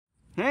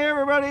Hey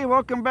everybody,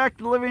 welcome back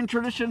to Living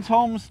Traditions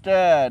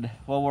Homestead.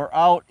 Well, we're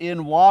out in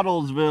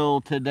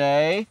Wattlesville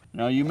today.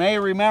 Now you may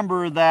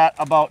remember that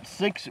about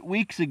 6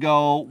 weeks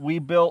ago we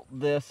built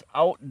this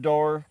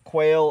outdoor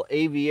quail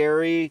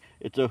aviary.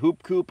 It's a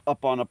hoop coop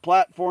up on a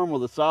platform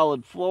with a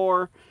solid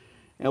floor.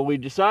 And we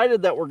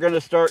decided that we're going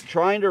to start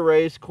trying to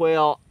raise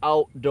quail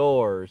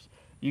outdoors.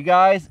 You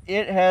guys,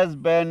 it has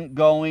been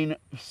going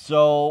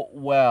so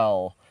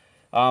well.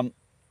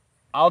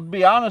 I'll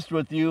be honest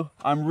with you,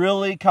 I'm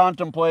really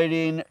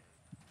contemplating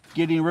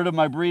getting rid of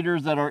my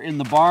breeders that are in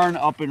the barn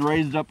up in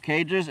raised up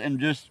cages and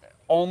just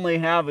only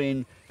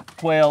having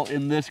quail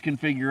in this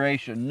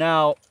configuration.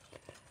 Now,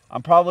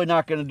 I'm probably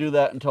not going to do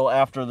that until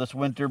after this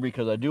winter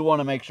because I do want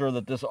to make sure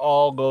that this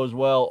all goes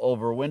well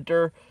over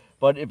winter.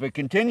 But if it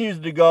continues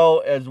to go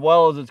as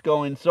well as it's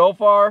going so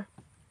far,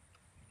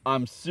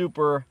 I'm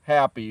super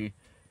happy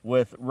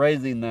with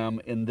raising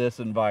them in this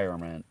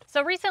environment.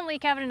 So recently,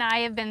 Kevin and I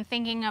have been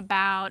thinking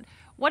about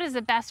what is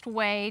the best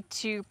way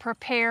to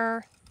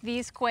prepare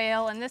these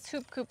quail and this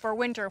hoop coop for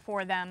winter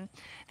for them.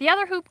 The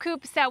other hoop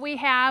coops that we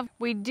have,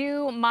 we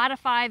do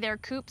modify their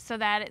coops so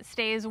that it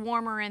stays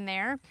warmer in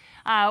there.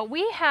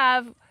 We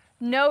have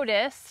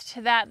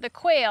noticed that the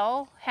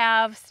quail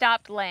have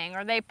stopped laying,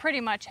 or they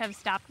pretty much have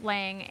stopped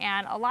laying,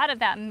 and a lot of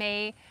that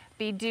may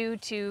be due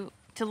to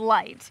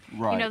light.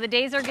 Right. You know, the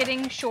days are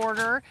getting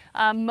shorter.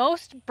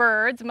 Most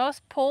birds,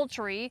 most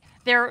poultry,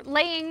 their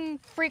laying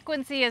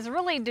frequency is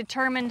really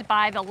determined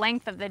by the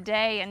length of the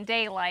day and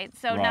daylight.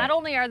 So right. Not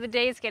only are the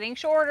days getting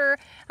shorter,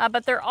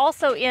 but they're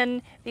also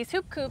in these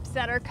hoop coops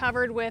that are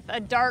covered with a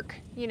dark,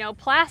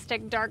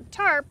 plastic dark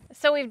tarp.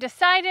 So we've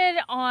decided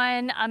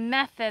on a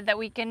method that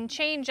we can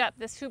change up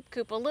this hoop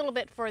coop a little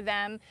bit for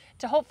them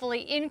to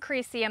hopefully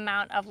increase the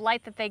amount of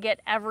light that they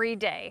get every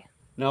day.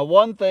 Now,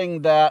 one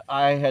thing that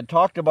I had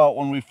talked about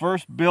when we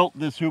first built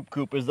this hoop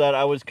coop is that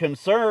I was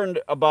concerned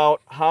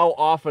about how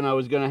often I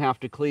was going to have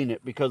to clean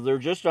it because they're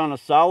just on a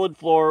solid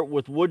floor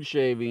with wood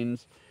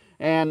shavings.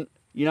 And,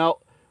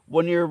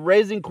 when you're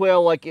raising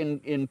quail like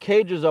in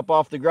cages up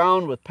off the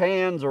ground with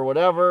pans or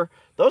whatever,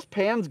 those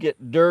pans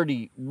get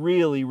dirty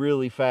really,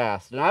 really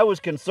fast. And I was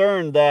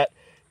concerned that,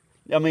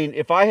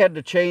 if I had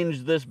to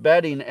change this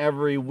bedding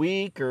every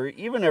week or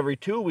even every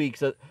 2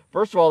 weeks,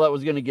 first of all, that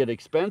was going to get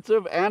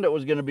expensive and it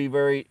was going to be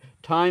very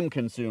time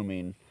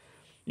consuming.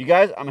 You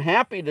guys, I'm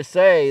happy to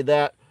say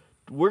that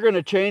we're going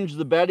to change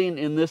the bedding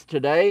in this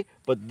today,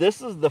 but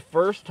this is the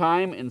first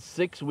time in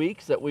 6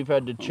 weeks that we've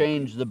had to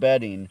change the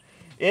bedding.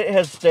 It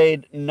has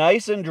stayed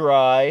nice and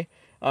dry.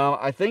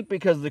 I think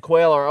because the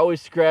quail are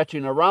always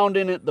scratching around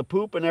in it, the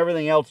poop and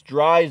everything else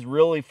dries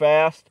really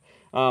fast.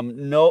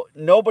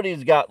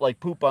 Nobody's got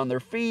like poop on their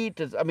feet.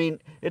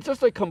 It's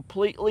just a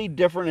completely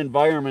different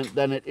environment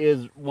than it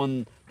is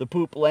when the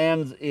poop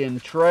lands in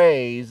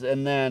trays.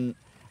 And then,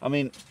 I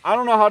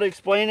don't know how to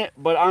explain it,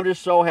 but I'm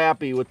just so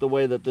happy with the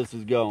way that this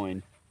is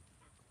going.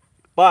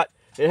 But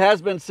it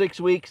has been 6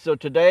 weeks, so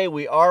today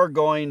we are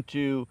going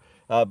to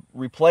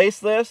replace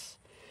this.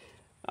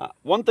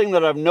 One thing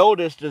that I've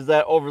noticed is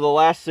that over the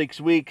last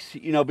 6 weeks,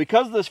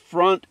 because this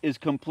front is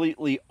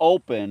completely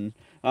open,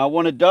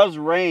 when it does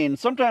rain,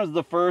 sometimes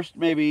the first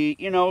maybe,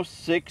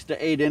 6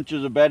 to 8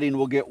 inches of bedding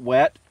will get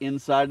wet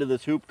inside of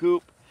this hoop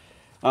coop.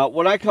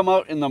 When I come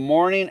out in the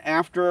morning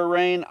after a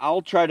rain,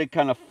 I'll try to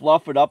kind of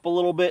fluff it up a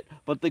little bit,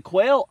 but the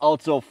quail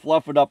also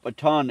fluff it up a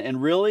ton.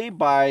 And really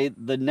by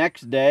the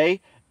next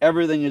day,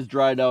 everything is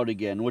dried out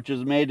again, which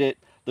has made it,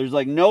 there's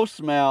like no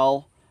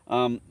smell.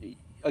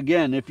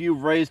 Again, if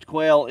you've raised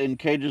quail in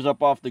cages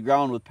up off the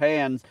ground with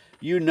pans,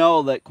 you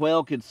know that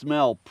quail can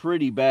smell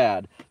pretty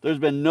bad. There's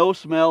been no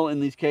smell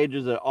in these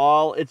cages at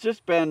all. It's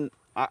just been,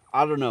 I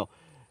don't know,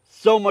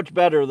 so much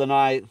better than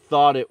I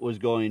thought it was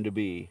going to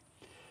be.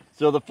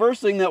 So the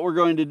first thing that we're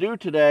going to do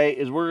today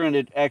is we're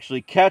going to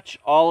actually catch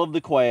all of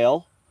the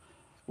quail.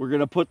 We're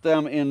going to put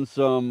them in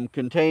some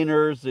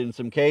containers, in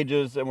some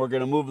cages, and we're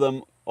going to move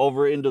them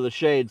over into the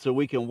shade so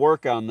we can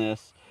work on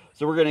this.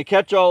 So we're going to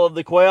catch all of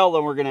the quail,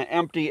 then we're going to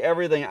empty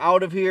everything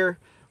out of here,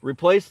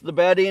 replace the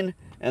bedding,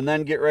 and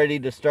then get ready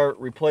to start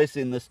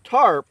replacing this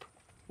tarp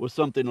with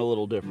something a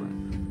little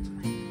different.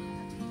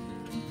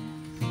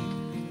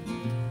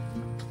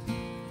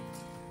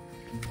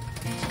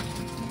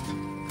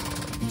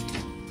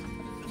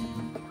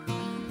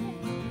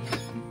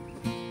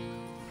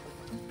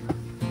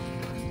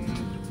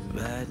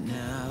 Right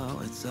now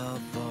it's all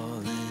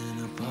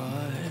falling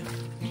apart.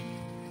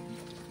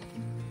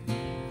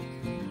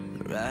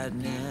 Right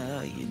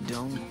now you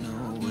don't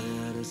know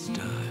where to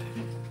start.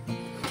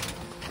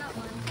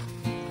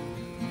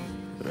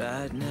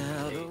 Right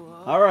now.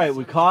 All right,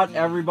 we caught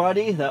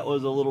everybody. That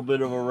was a little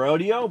bit of a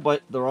rodeo,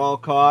 but they're all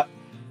caught.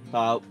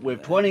 We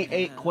have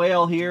 28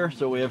 quail here,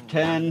 so we have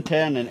 10,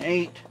 10, and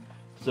 8.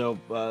 So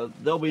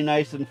they'll be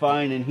nice and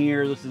fine in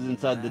here. This is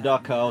inside the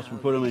duck house. We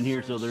put them in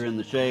here so they're in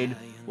the shade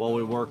while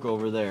we work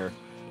over there.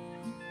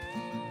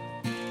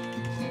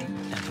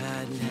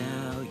 Right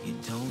now you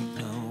don't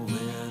know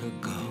where to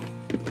go.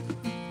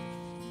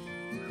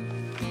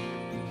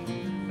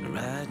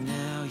 Right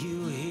now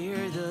you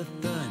hear the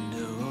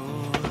thunder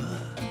roar.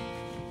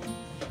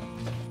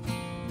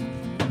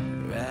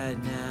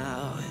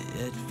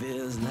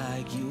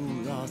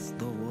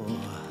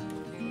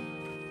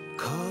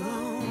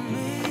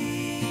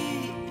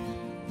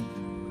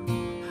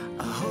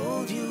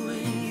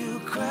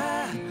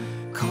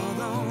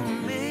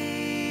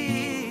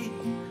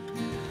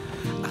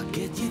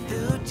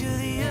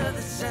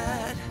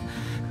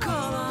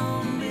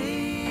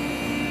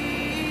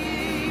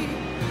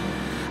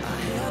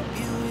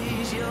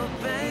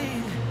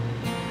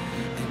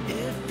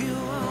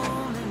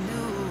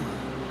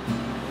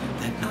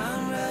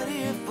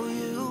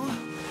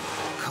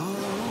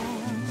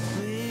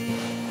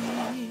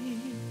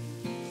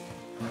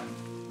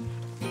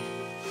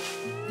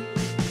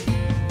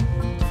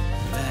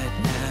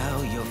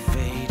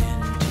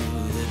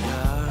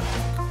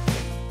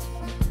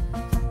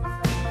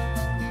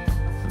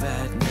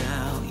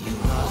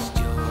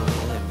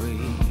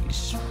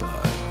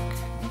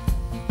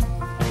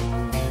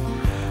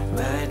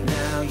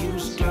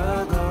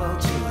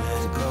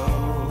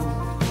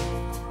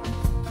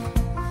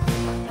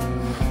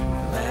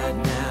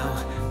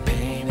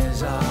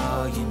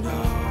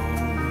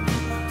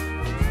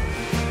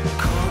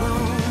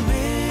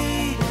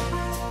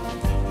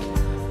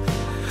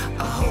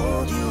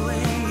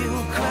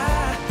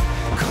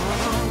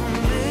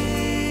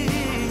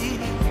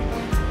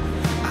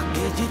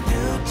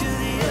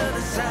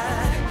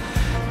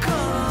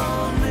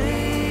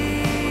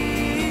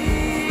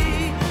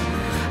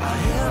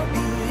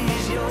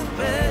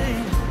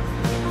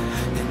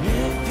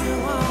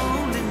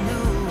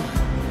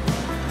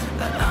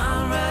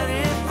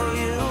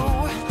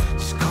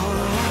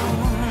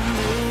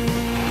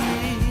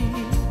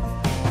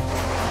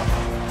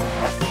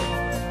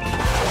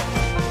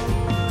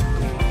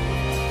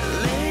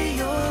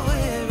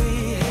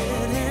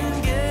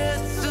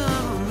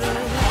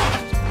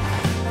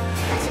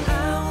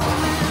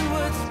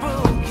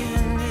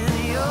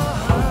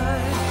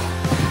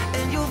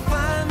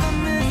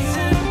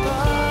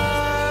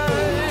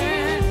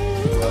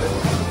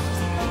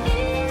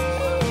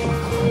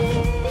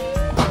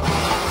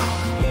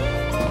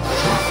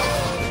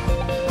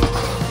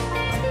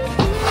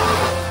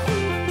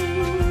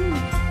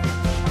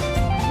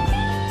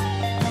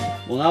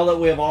 that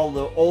we have all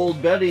the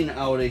old bedding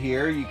out of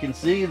here, you can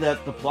see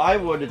that the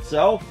plywood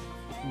itself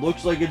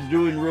looks like it's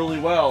doing really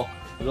well.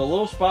 There's a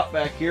little spot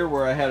back here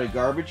where I had a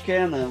garbage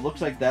can, and it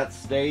looks like that's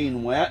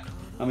staying wet.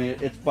 I mean,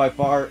 it's by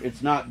far,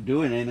 it's not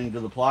doing anything to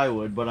the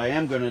plywood, but I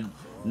am going to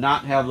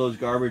not have those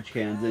garbage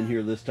cans in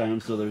here this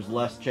time, so there's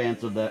less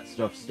chance of that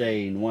stuff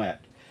staying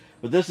wet.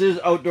 But this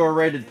is outdoor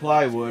rated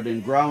plywood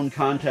and ground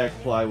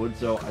contact plywood,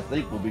 so I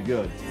think we'll be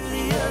good.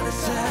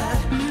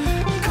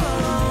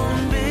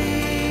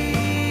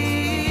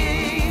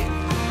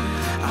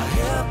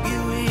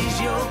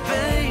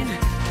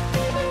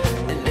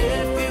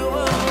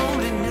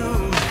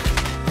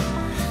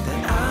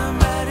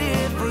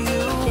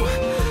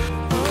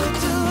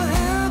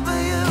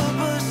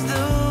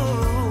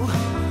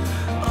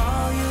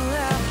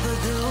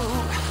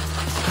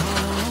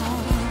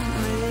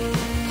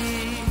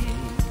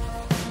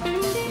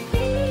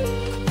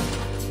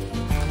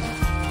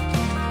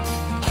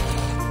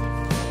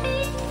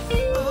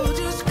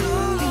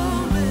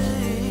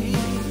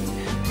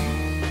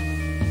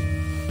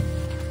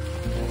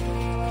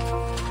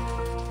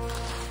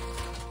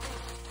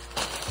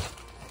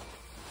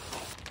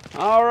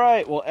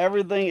 Alright, well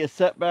everything is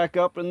set back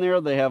up in there.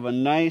 They have a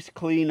nice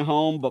clean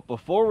home, but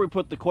before we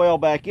put the quail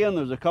back in,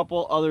 there's a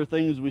couple other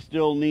things we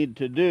still need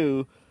to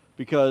do,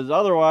 because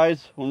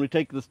otherwise when we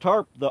take this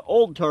tarp, the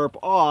old tarp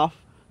off,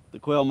 the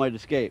quail might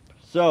escape.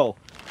 So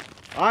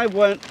I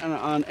went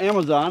on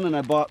Amazon and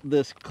I bought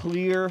this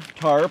clear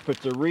tarp.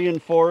 It's a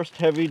reinforced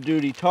heavy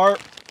duty tarp.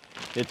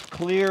 It's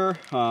clear,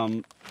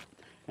 and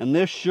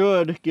this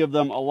should give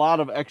them a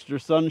lot of extra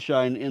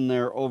sunshine in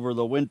there over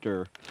the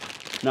winter.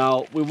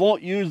 Now, we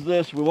won't use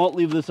this, we won't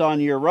leave this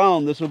on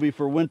year-round. This will be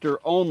for winter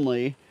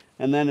only.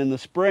 And then in the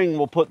spring,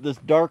 we'll put this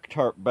dark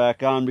tarp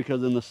back on,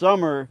 because in the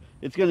summer,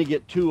 it's going to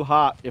get too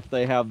hot if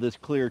they have this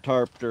clear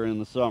tarp during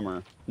the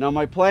summer. Now,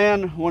 my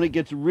plan when it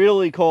gets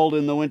really cold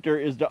in the winter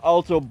is to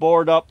also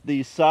board up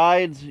these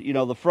sides, you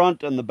know, the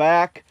front and the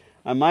back.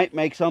 I might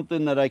make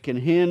something that I can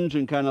hinge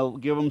and kind of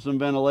give them some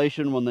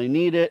ventilation when they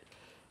need it.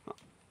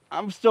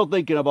 I'm still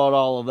thinking about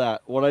all of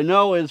that. What I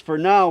know is for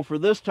now, for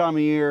this time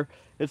of year,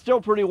 it's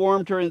still pretty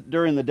warm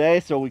during the day,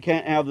 so we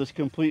can't have this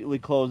completely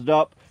closed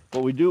up,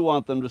 but we do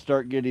want them to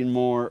start getting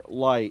more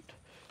light.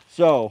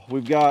 So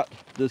we've got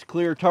this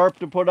clear tarp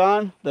to put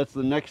on. That's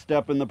the next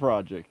step in the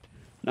project.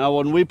 Now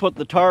when we put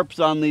the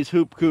tarps on these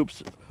hoop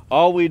coops,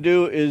 all we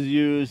do is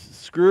use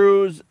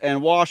screws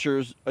and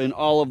washers in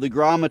all of the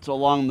grommets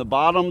along the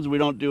bottoms. We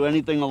don't do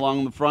anything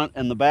along the front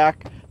and the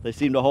back. They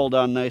seem to hold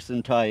on nice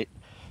and tight.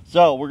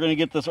 So we're going to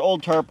get this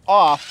old tarp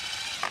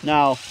off.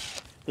 Now,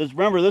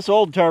 remember, this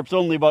old tarp's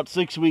only about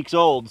 6 weeks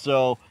old,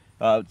 so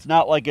it's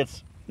not like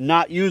it's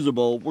not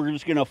usable. We're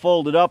just going to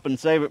fold it up and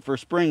save it for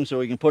spring so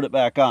we can put it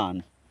back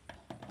on.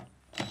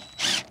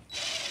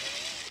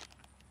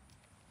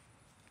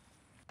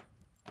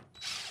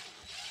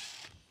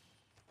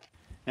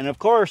 And of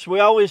course, we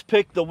always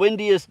pick the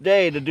windiest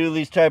day to do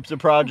these types of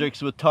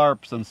projects with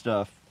tarps and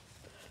stuff.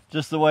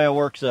 Just the way it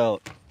works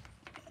out.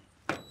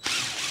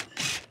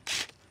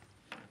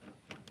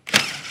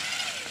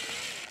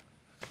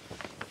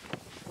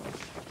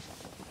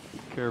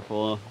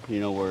 Careful, you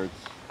know where it's...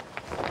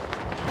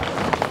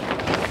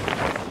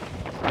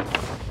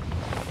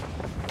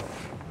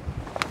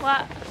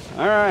 What?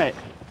 Alright.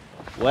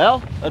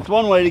 Well, that's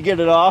one way to get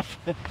it off.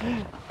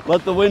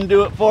 Let the wind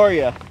do it for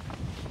you.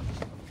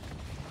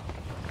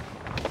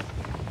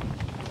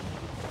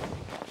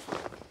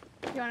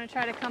 You want to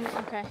try to come?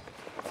 Okay.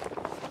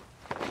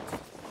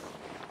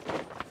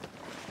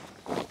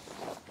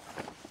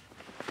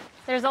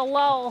 There's a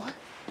lull.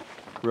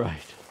 Right.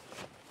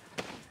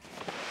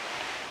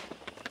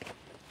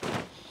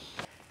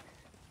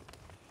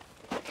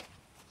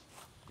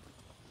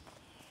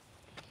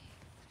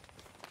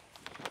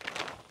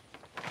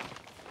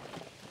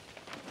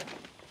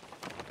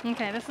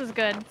 Okay, this is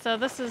good. So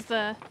this is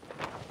the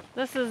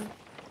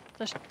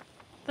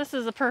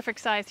perfect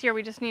size. Here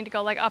we just need to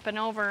go like up and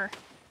over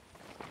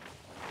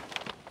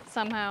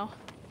somehow.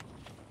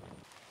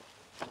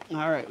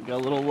 All right, we got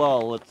a little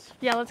lull.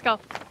 Yeah, let's go.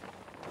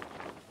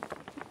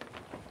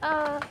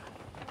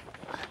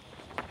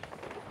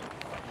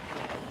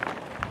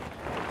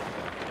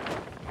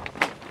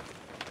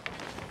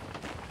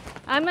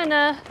 I'm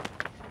gonna...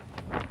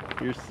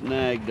 You're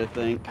snagged, I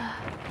think.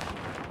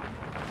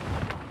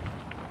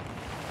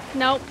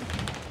 Nope.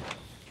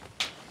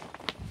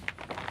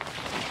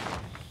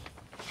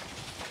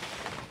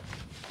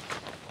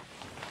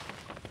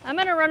 I'm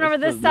gonna run over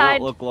this side. Does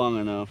not look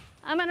long enough.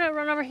 I'm gonna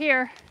run over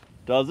here.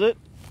 Does it?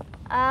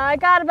 I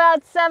got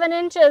about 7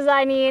 inches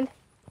I need.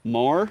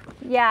 More?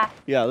 Yeah.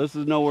 Yeah, this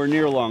is nowhere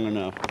near long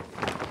enough.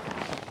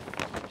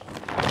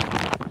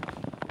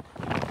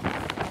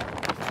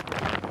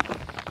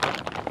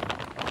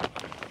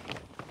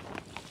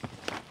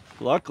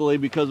 Luckily,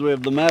 because we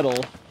have the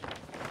metal,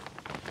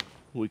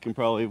 we can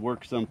probably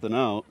work something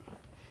out.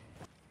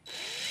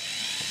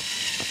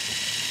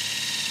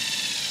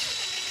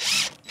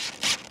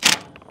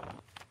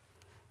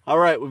 All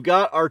right, we've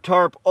got our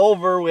tarp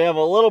over. We have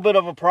a little bit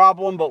of a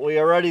problem, but we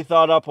already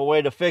thought up a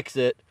way to fix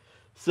it.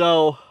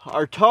 So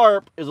our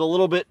tarp is a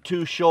little bit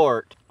too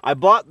short. I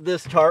bought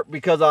this tarp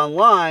because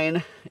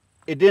online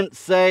it didn't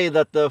say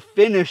that the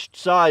finished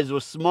size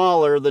was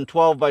smaller than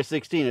 12 by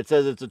 16. It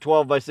says it's a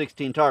 12 by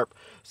 16 tarp.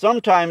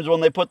 Sometimes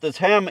when they put this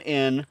hem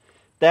in,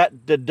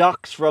 that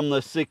deducts from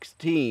the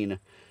 16.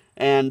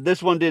 And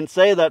this one didn't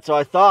say that, so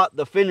I thought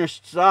the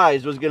finished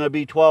size was going to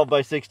be 12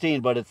 by 16,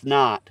 but it's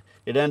not.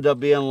 It ended up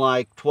being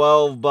like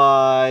 12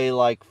 by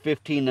like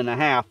 15 and a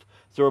half,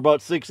 so we're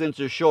about 6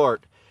 inches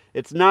short.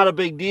 It's not a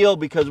big deal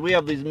because we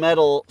have these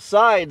metal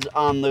sides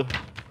on the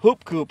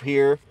hoop coop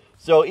here,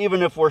 so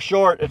even if we're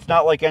short, it's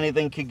not like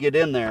anything could get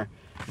in there.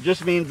 It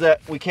just means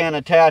that we can't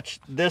attach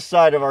this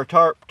side of our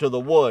tarp to the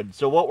wood.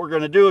 So what we're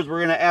going to do is we're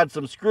going to add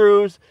some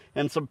screws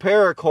and some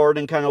paracord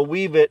and kind of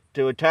weave it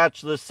to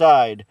attach this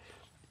side.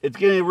 It's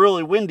getting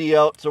really windy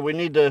out, so we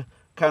need to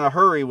kind of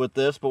hurry with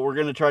this, but we're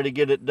going to try to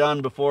get it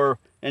done before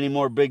any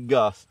more big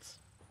gusts.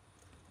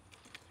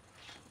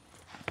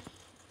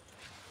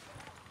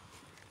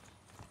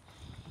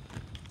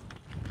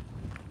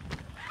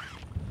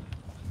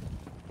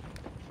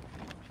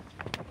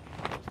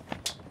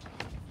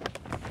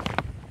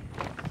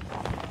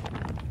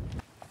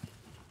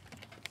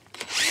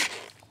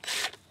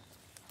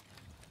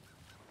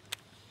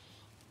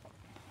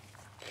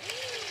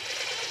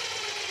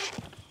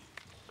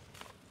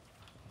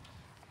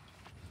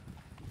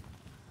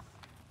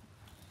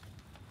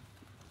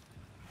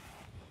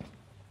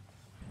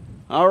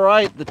 All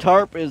right, the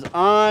tarp is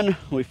on.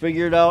 We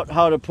figured out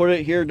how to put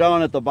it here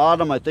down at the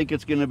bottom. I think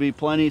it's going to be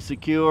plenty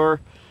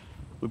secure.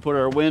 We put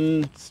our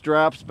wind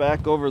straps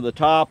back over the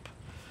top.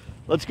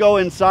 Let's go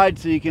inside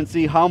so you can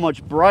see how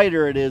much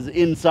brighter it is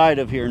inside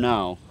of here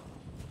now.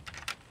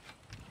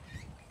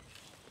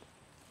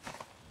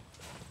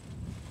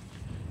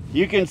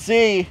 You can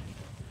see,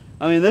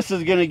 I mean, this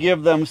is going to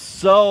give them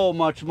so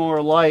much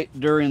more light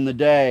during the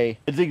day.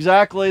 It's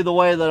exactly the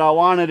way that I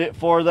wanted it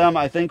for them.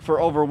 I think for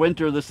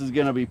overwinter, this is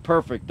going to be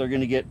perfect. They're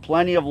going to get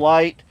plenty of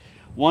light.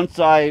 Once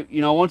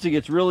it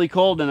gets really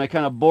cold and I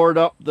kind of board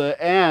up the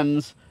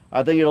ends,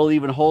 I think it'll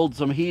even hold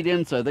some heat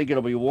in, so I think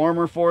it'll be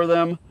warmer for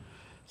them.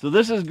 So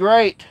this is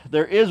great.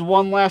 There is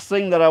one last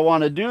thing that I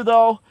want to do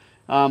though,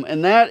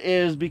 and that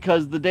is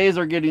because the days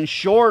are getting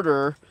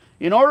shorter.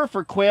 In order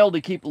for quail to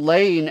keep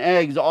laying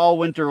eggs all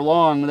winter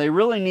long, they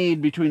really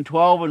need between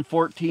 12 and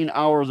 14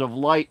 hours of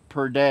light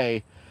per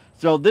day.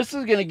 So this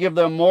is going to give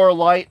them more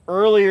light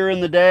earlier in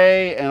the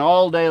day and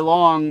all day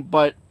long,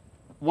 but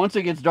once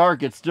it gets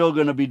dark, it's still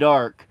going to be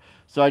dark.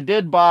 So I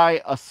did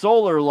buy a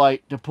solar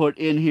light to put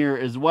in here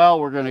as well.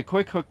 We're going to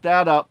quick hook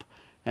that up,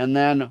 and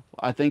then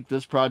I think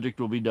this project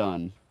will be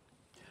done.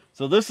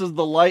 So this is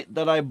the light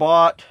that I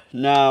bought.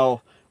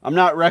 Now, I'm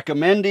not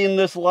recommending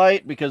this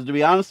light because, to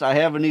be honest, I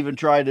haven't even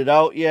tried it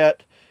out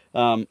yet.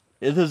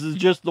 This is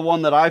just the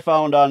one that I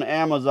found on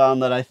Amazon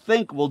that I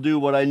think will do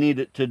what I need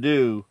it to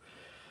do.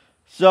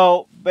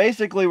 So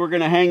basically we're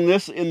going to hang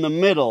this in the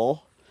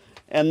middle,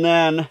 and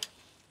then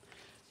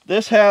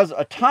this has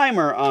a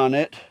timer on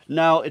it.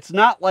 Now, it's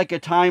not like a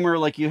timer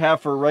like you have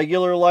for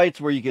regular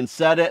lights where you can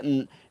set it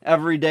and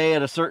every day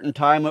at a certain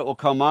time it will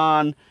come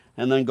on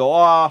and then go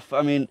off.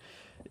 I mean,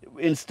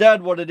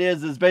 instead what it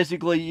is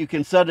basically you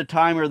can set a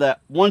timer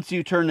that once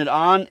you turn it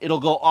on, it'll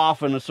go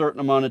off in a certain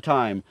amount of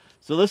time.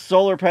 So this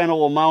solar panel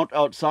will mount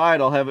outside.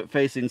 I'll have it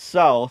facing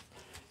south,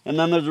 and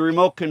then there's a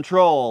remote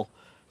control.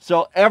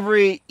 So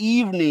every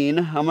evening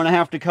I'm going to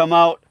have to come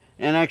out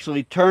and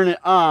actually turn it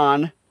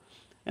on,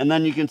 and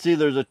then you can see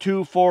there's a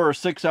 2, 4, or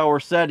 6 hour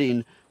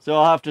setting. So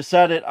I'll have to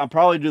set it. I'll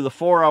probably do the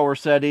 4 hour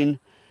setting,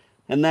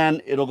 and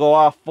then it'll go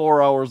off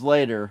 4 hours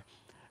later.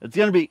 It's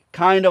going to be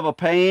kind of a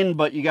pain,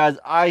 but you guys,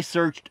 I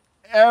searched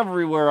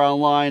everywhere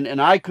online and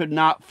I could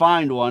not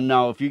find one.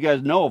 Now, if you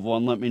guys know of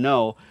one, let me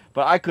know.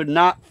 But I could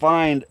not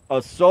find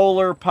a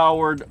solar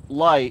powered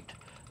light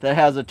that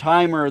has a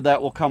timer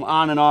that will come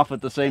on and off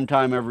at the same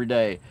time every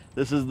day.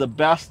 This is the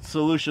best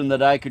solution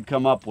that I could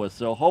come up with.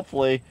 So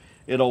hopefully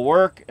it'll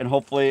work, and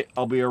hopefully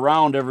I'll be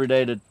around every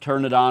day to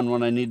turn it on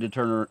when I need to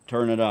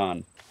turn it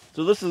on.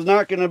 So this is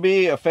not going to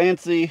be a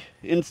fancy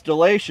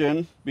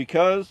installation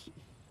because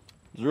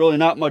there's really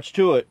not much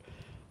to it.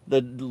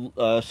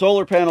 The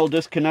solar panel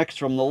disconnects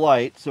from the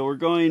light, so I'm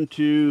going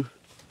to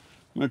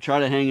try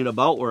to hang it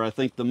about where I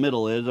think the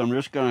middle is. I'm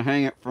just going to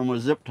hang it from a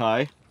zip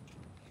tie.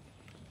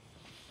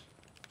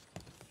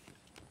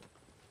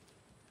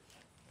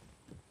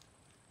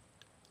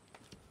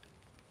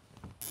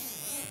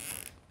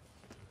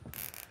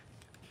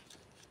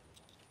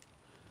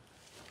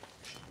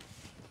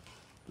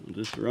 We'll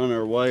just run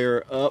our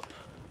wire up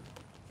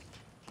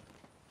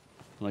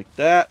like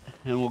that,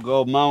 and we'll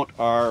go mount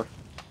our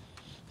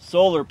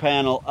solar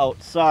panel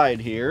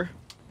outside here.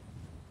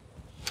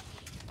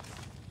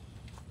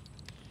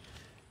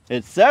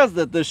 It says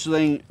that this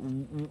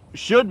thing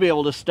should be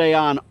able to stay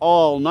on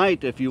all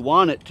night if you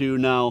want it to.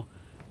 Now,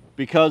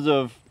 because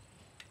of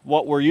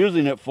what we're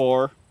using it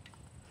for,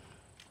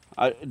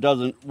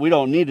 we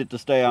don't need it to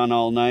stay on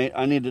all night.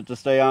 I need it to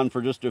stay on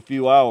for just a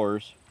few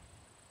hours.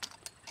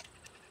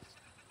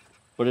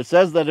 But it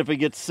says that if it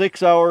gets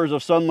 6 hours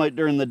of sunlight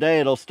during the day,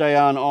 it'll stay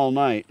on all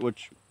night,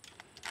 which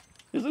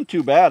isn't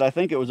too bad. I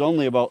think it was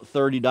only about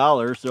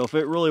 $30, so if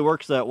it really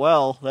works that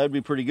well, that'd be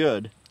pretty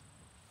good.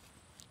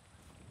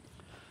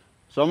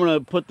 So I'm going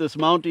to put this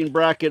mounting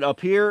bracket up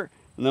here,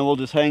 and then we'll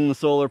just hang the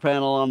solar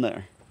panel on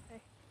there.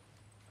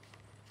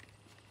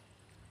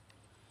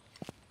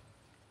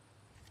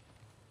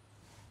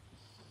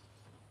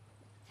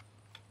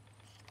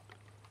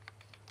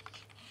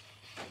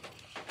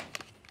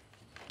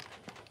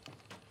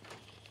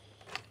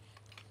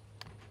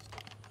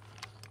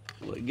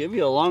 Well, they give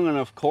you a long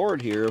enough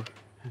cord here.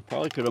 I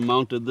probably could have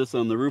mounted this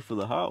on the roof of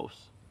the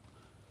house.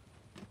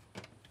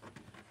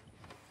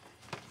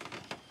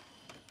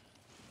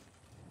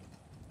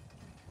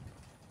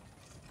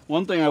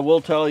 One thing I will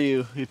tell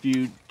you, if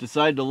you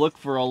decide to look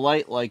for a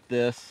light like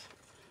this,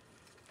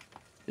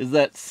 is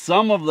that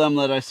some of them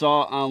that I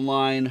saw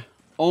online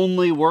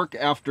only work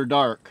after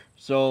dark.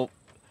 So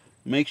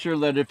make sure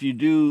that if you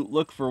do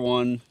look for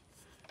one,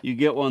 you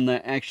get one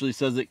that actually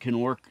says it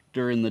can work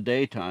during the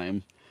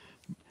daytime.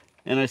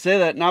 And I say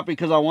that not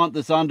because I want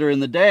this on during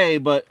the day,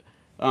 but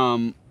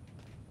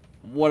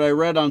what I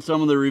read on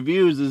some of the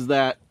reviews is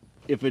that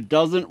if it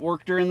doesn't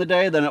work during the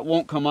day, then it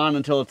won't come on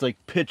until it's like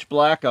pitch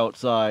black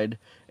outside.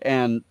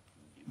 And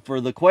for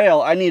the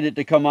quail, I need it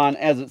to come on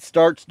as it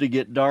starts to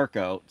get dark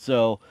out.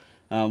 So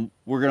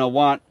we're going to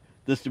want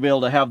this to be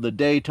able to have the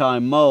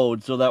daytime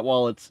mode so that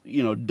while it's,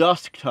 you know,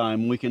 dusk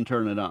time, we can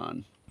turn it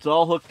on. It's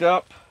all hooked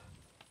up.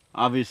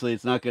 Obviously,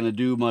 it's not going to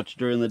do much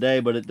during the day,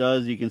 but it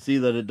does. You can see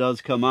that it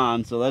does come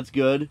on, so that's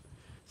good.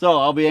 So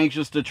I'll be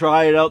anxious to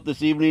try it out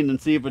this evening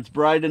and see if it's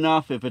bright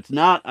enough. If it's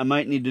not, I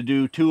might need to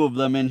do 2 of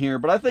them in here,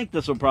 but I think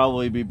this will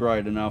probably be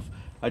bright enough.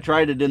 I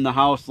tried it in the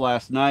house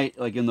last night,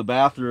 like in the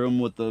bathroom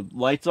with the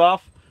lights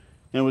off,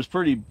 and it was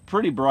pretty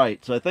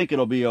bright, so I think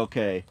it'll be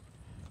okay.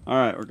 All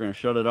right, we're going to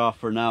shut it off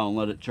for now and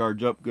let it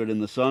charge up good in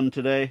the sun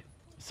today.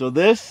 So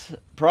this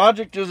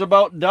project is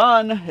about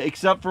done,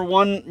 except for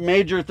one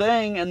major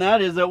thing, and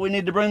that is that we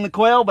need to bring the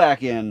quail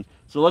back in.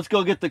 So let's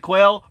go get the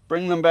quail,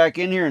 bring them back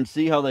in here, and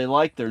see how they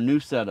like their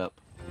new setup.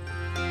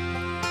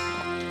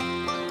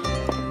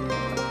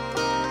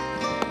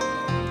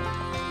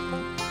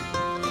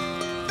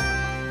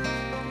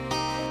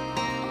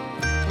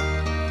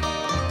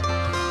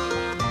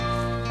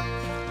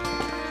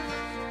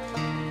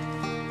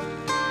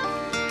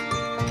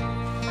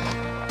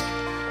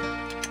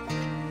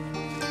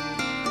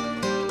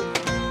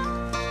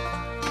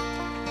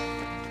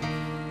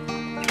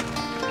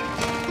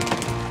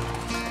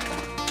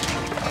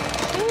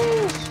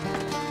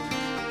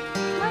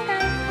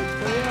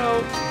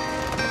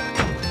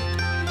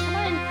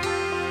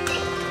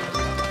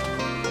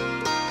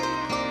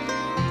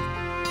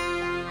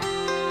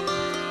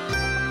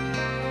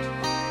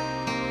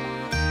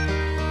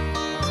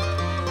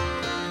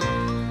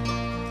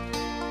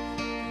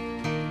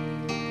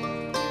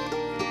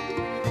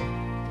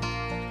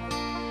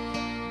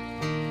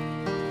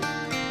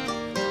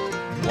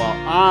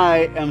 Well,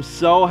 I am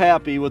so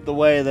happy with the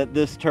way that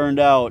this turned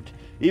out.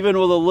 Even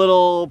with a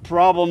little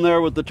problem there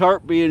with the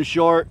tarp being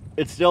short,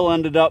 it still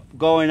ended up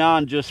going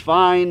on just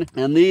fine.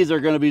 And these are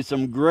going to be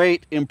some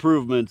great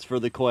improvements for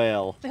the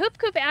quail. The hoop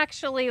coop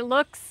actually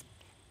looks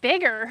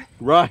bigger.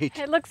 Right.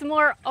 It looks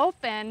more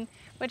open,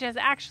 which is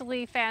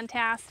actually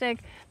fantastic.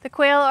 The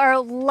quail are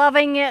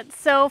loving it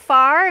so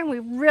far, and we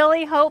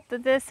really hope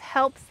that this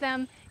helps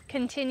them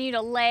continue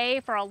to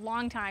lay for a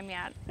long time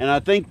yet. And I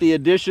think the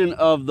addition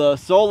of the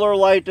solar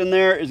light in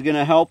there is going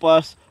to help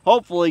us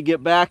hopefully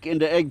get back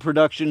into egg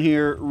production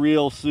here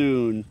real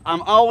soon.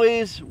 I'm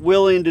always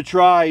willing to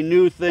try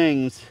new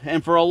things,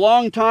 and for a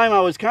long time I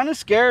was kind of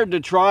scared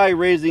to try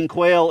raising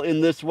quail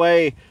in this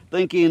way,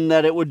 thinking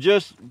that it would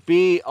just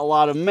be a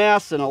lot of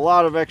mess and a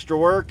lot of extra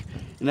work,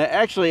 and it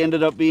actually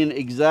ended up being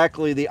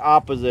exactly the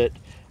opposite.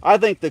 I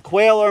think the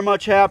quail are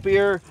much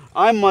happier.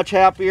 I'm much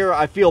happier.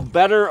 I feel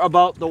better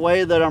about the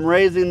way that I'm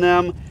raising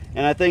them.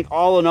 And I think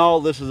all in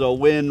all, this is a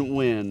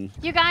win-win.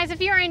 You guys,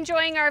 if you're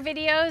enjoying our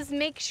videos,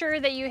 make sure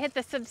that you hit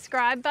the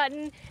subscribe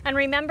button. And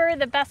remember,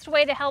 the best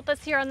way to help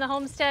us here on the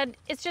homestead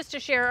is just to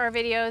share our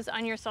videos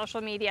on your social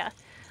media.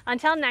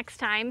 Until next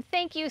time,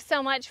 thank you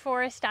so much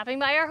for stopping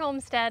by our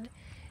homestead.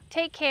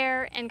 Take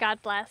care and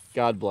God bless.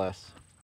 God bless.